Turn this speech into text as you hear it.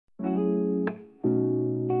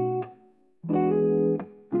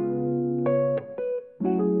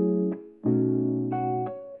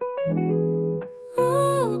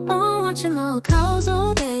lolcows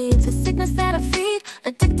all day. It's a sickness that I feed,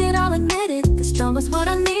 addicted, I'll admit it. The strongest what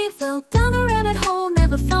I need. Fell down a rabbit hole,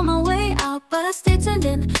 never found my way out, but I stay tuned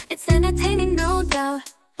in, it's entertaining, no doubt.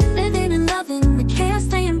 Living and loving the chaos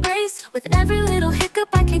they embrace. With every little hiccup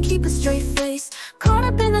I can't keep a straight face. Caught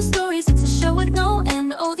up in the stories, it's a show with no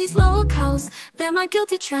end. Oh, these lolcows, they're my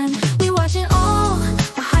guilty trend. We watch it all,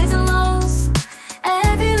 the highs and lows.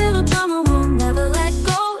 Every little drama will never let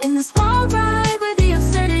go. In this wild ride where the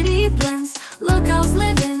absurdity blends. Lolcows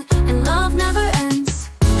living and love never ends.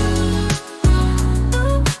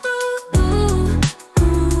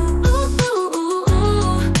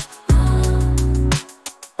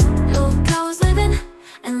 Lolcows living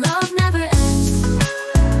and love never ends.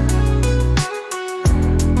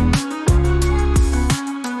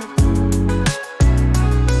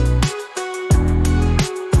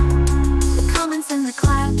 The comments and the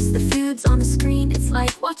claps, the feuds on the screen, it's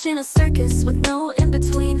like watching a circus with no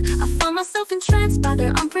in-between. I find myself entranced by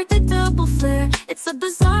their unpredictable flair. It's a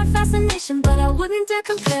bizarre fascination, but I wouldn't dare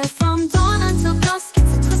compare. From dawn until dusk,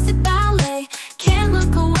 it's a twisted ballet. Can't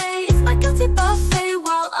look away, it's my guilty buffet.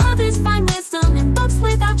 While others find wisdom in books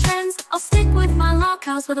without trends, I'll stick with my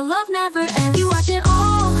lolcows where the love never ends. You watch it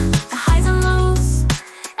all, the highs and lows.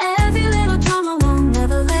 Every little drama will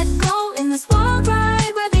never let go. In this wild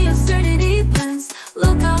ride where the absurdity blends.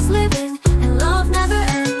 Lolcows living and love never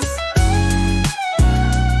ends.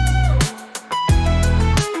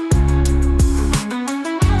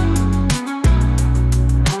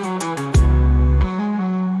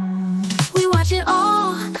 We watch it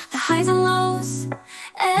all, the highs and lows.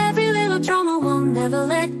 Every little drama will never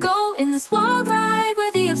let go. In this wild ride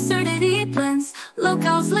where the absurdity blends.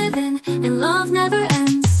 Lolcows living and love never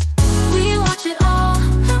ends. We watch it all,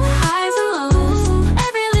 the highs and lows.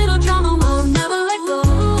 Every little drama will never let go.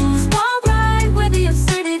 In this wild ride where the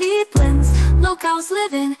absurdity blends. Lolcows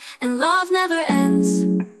living and love never ends.